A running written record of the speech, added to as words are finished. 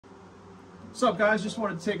What's up, guys? Just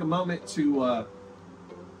wanted to take a moment to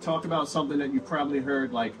talk about something that you've probably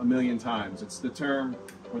heard like a million times. It's the term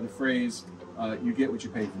or the phrase, you get what you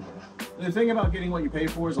pay for. The thing about getting what you pay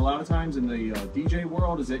for is a lot of times in the DJ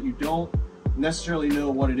world is that you don't necessarily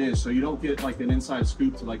know what it is. So you don't get like an inside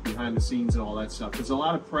scoop to like behind the scenes and all that stuff. Because a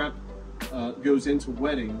lot of prep goes into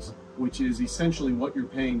weddings, which is essentially what you're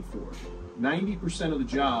paying for. 90% of the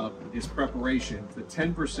job is preparation. The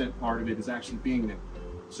 10% part of it is actually being there.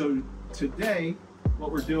 So today, what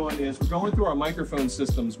we're doing is we're going through our microphone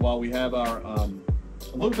systems while we have our a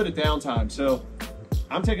little bit of downtime. So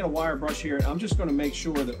I'm taking a wire brush here and I'm just going to make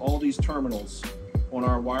sure that all these terminals on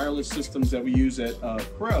our wireless systems that we use at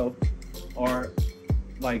Pro are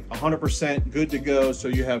like 100% good to go, so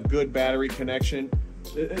you have good battery connection.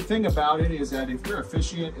 The thing about it is that if your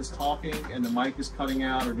officiant is talking and the mic is cutting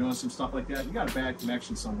out or doing some stuff like that, you got a bad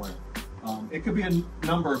connection somewhere. It could be a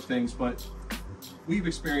number of things, but we've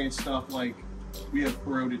experienced stuff like we have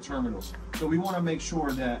corroded terminals. So we want to make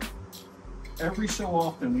sure that every so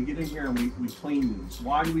often we get in here and we clean these.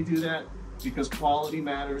 Why do we do that? Because quality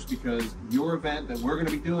matters, because your event that we're going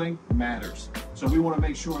to be doing matters. So we want to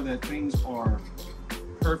make sure that things are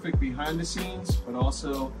perfect behind the scenes, but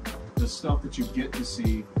also the stuff that you get to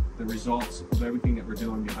see, the results of everything that we're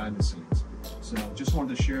doing behind the scenes. So just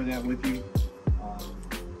wanted to share that with you,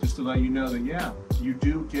 just to let you know that, yeah, you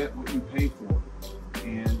do get what you pay for,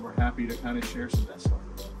 and we're happy to kind of share some of that stuff.